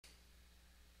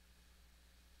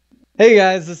Hey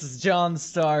guys, this is John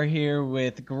Starr here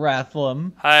with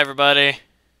Graphlum, Hi, everybody.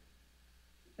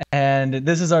 and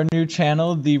this is our new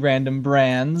channel,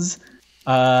 TheRandomBrans.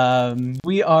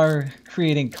 We are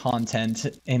creating content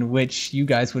in which you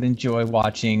guys would enjoy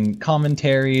watching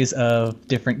commentaries of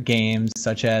different games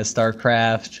such as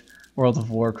StarCraft, World of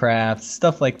Warcraft,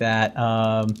 stuff like that.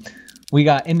 We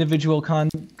got individual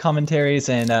commentaries,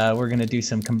 and we're going to do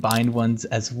some combined ones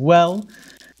as well.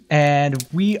 And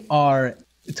we are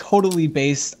totally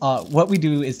based what we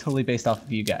do is totally based off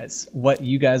of you guys, what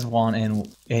you guys want, and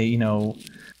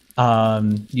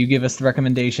you give us the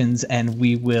recommendations and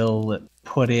we will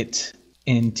put it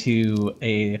into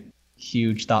a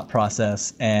huge thought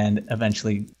process and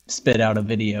eventually spit out a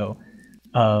video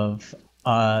of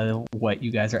what you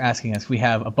guys are asking us. We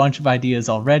have a bunch of ideas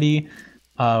already.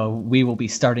 We will be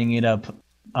starting it up,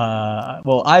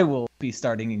 well, I will be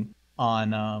starting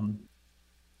on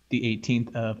the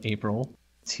 18th of April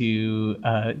to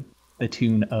the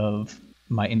tune of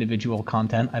my individual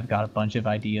content. I've got a bunch of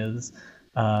ideas,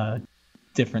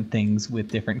 different things with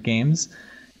different games,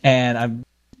 and I'm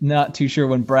not too sure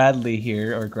when Bradley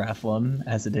here, or Graphlum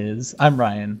as it is. I'm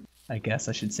Ryan. I guess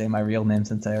I should say my real name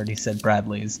since I already said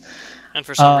Bradley's. And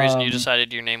for some reason, you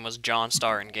decided your name was John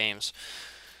Star in games.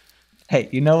 Hey,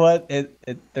 you know what?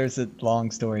 There's a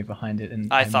long story behind it,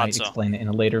 and I I thought might so. explain it in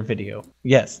a later video.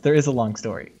 Yes, there is a long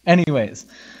story. Anyways,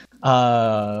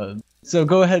 so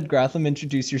go ahead, Gratham,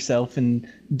 introduce yourself and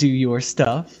do your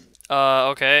stuff.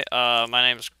 Okay. My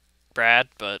name's Brad,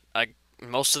 but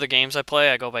most of the games I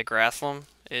play, I go by Grathlam.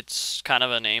 It's kind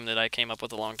of a name that I came up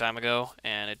with a long time ago,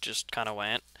 and it just kind of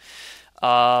went.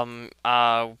 Um,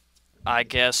 uh, I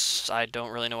guess I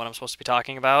don't really know what I'm supposed to be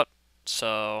talking about,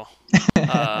 so,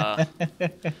 uh,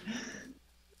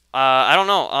 I don't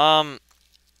know.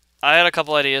 I had a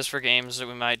couple ideas for games that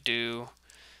we might do,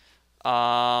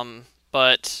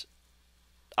 but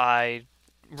I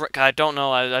I don't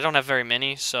know. I don't have very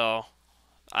many, so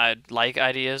I'd like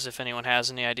ideas. If anyone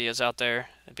has any ideas out there,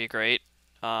 it'd be great.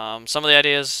 Some of the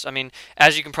ideas, I mean,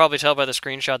 as you can probably tell by the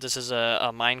screenshot, this is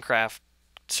a Minecraft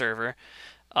server,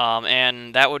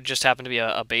 and that would just happen to be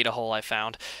a beta hole I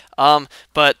found.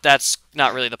 But that's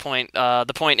not really the point.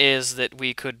 The point is that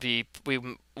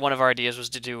one of our ideas was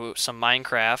to do some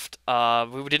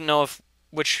Minecraft. We didn't know if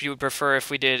which you would prefer, if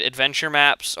we did adventure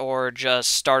maps or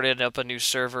just started up a new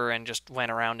server and just went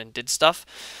around and did stuff.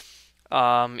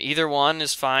 Either one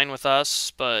is fine with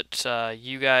us, but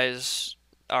you guys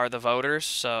are the voters,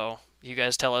 so you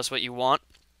guys tell us what you want.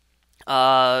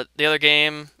 The other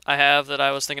game I have that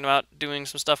I was thinking about doing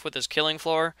some stuff with is Killing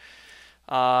Floor.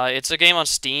 It's a game on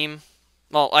Steam.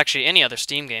 Well, actually, any other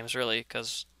Steam games, really,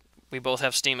 because we both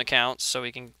have Steam accounts, so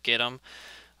we can get them.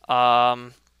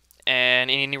 Um, and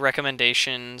any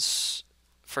recommendations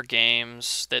for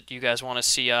games that you guys want to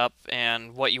see up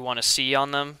and what you want to see on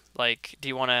them. Like, do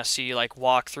you want to see like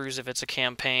walkthroughs if it's a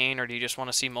campaign, or do you just want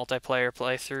to see multiplayer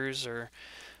playthroughs, or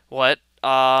what?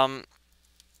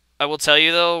 I will tell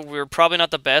you though, we're probably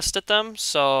not the best at them,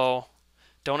 so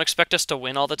don't expect us to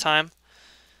win all the time.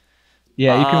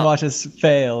 Yeah, you can Uh, watch us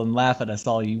fail and laugh at us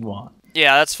all you want.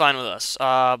 yeah, that's fine with us.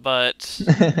 But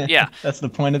yeah, That's the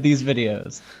point of these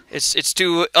videos. it's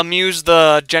to amuse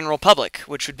the general public,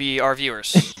 which would be our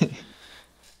viewers.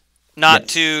 Not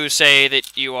Yes. to say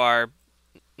that you are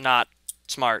not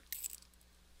smart.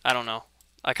 I don't know.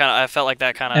 I felt like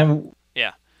that kind of, And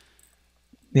yeah.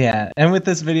 yeah, and with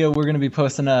this video, we're going to be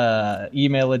posting a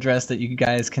email address that you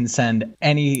guys can send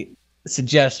any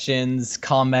suggestions,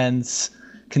 comments,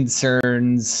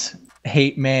 concerns,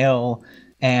 hate mail,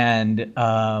 and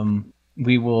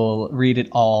we will read it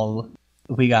all.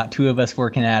 We got two of us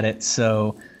working at it,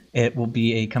 so it will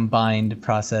be a combined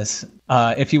process.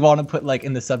 If you want to put like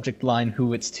in the subject line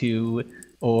who it's to,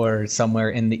 or somewhere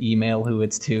in the email who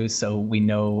it's to, so we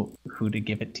know who to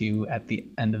give it to at the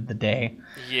end of the day.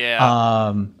 Yeah.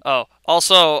 Um, Oh,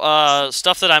 also,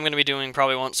 stuff that I'm going to be doing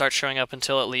probably won't start showing up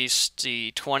until at least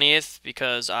the 20th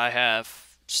because I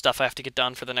have stuff I have to get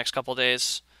done for the next couple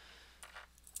days.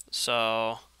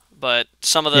 So, but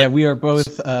some of yeah, the we are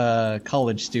both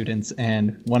college students,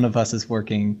 and one of us is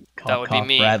working. that Cough, would be cough,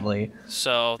 me. Bradley.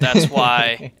 So that's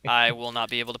why I will not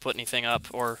be able to put anything up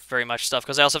or very much stuff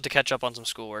because I also have to catch up on some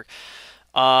schoolwork.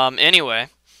 Anyway,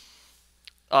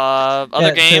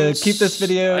 other Yeah, to keep this games,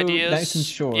 video nice and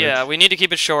ideas. Yeah, short. we need to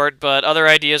keep it short, but other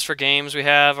ideas for games we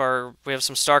have are we have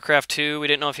some StarCraft 2. We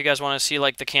didn't know if you guys want to see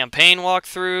like the campaign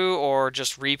walkthrough or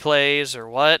just replays or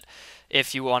what.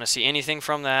 If you want to see anything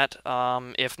from that,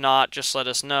 if not, just let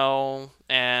us know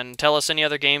and tell us any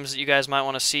other games that you guys might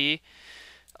want to see.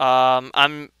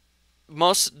 I'm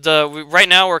right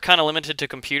now we're kind of limited to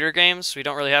computer games. We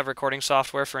don't really have recording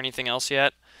software for anything else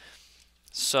yet.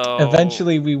 So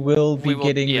Eventually, we will we be will,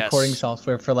 getting recording yes,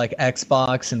 software for like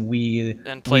Xbox and Wii.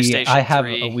 and I PlayStation have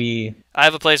a 3. Wii. I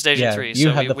have a PlayStation Yeah, 3, you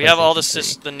so have the we have all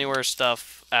PlayStation 3. the newer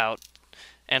stuff out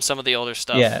and some of the older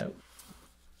stuff. Yeah,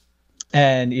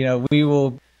 and we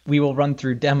will run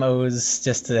through demos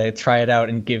just to try it out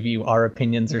and give you our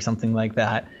opinions or something like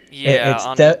that. It, Yeah, it's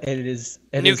on de-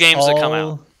 it new is games that come out.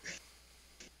 all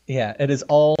Yeah, it is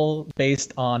all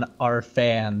based on our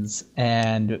fans,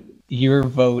 and your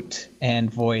vote and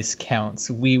voice counts.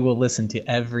 We will listen to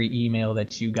every email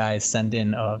that you guys send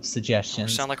in of We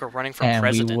suggestions, sound like we're running for and we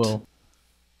president. will.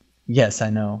 Yes, I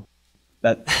know.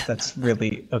 That's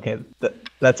really okay.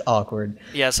 That's awkward.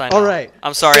 Yes, I All know. right.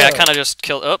 I'm sorry. I So kind of just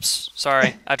killed. Oops.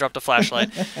 Sorry. I dropped a flashlight.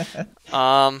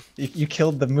 you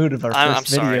killed the mood of our I'm first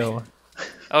sorry. video.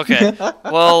 Okay.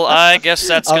 Well, I guess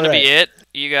that's All gonna be right. it.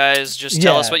 You guys just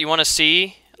tell us Yeah. what you want to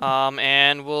see,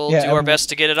 and we'll Yeah. do our best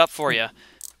to get it up for you.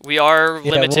 We are Yeah.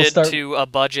 We'll limited start. to a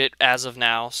budget as of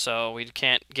now, so we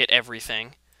can't get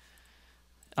everything.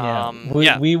 Yeah,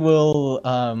 Yeah. we will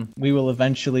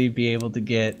eventually be able to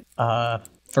get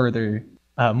further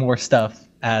more stuff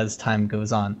as time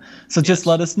goes on. So just Yes.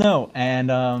 let us know, and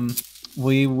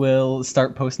we will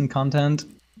start posting content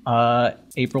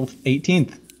April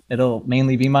 18th. It'll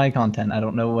mainly be my content. I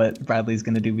don't know what Bradley's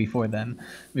going to do before then,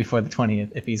 before the 20th,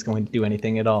 if he's going to do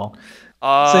anything at all. So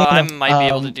I might be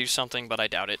able to do something, but I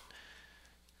doubt it.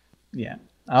 yeah.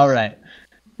 All right.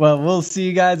 Well, we'll see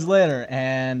you guys later,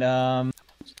 and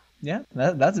yeah,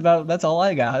 that's all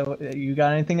I got. You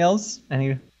got anything else?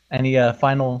 Any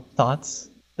final thoughts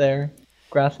there,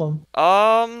 Graflum?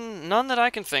 None that I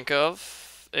can think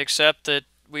of, except that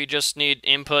we just need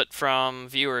input from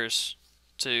viewers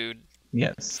to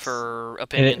Yes. for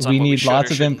opinions on We what we need should or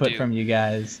lots of shouldn't input do. from you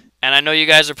guys. And I know you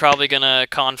guys are probably gonna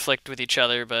conflict with each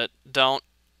other, but don't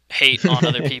hate on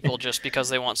other people just because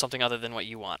they want something other than what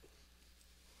you want.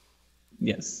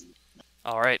 Yes.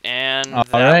 All right, and All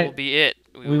that will right. be it.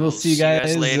 We will see you see you guys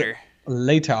guys later.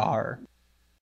 later.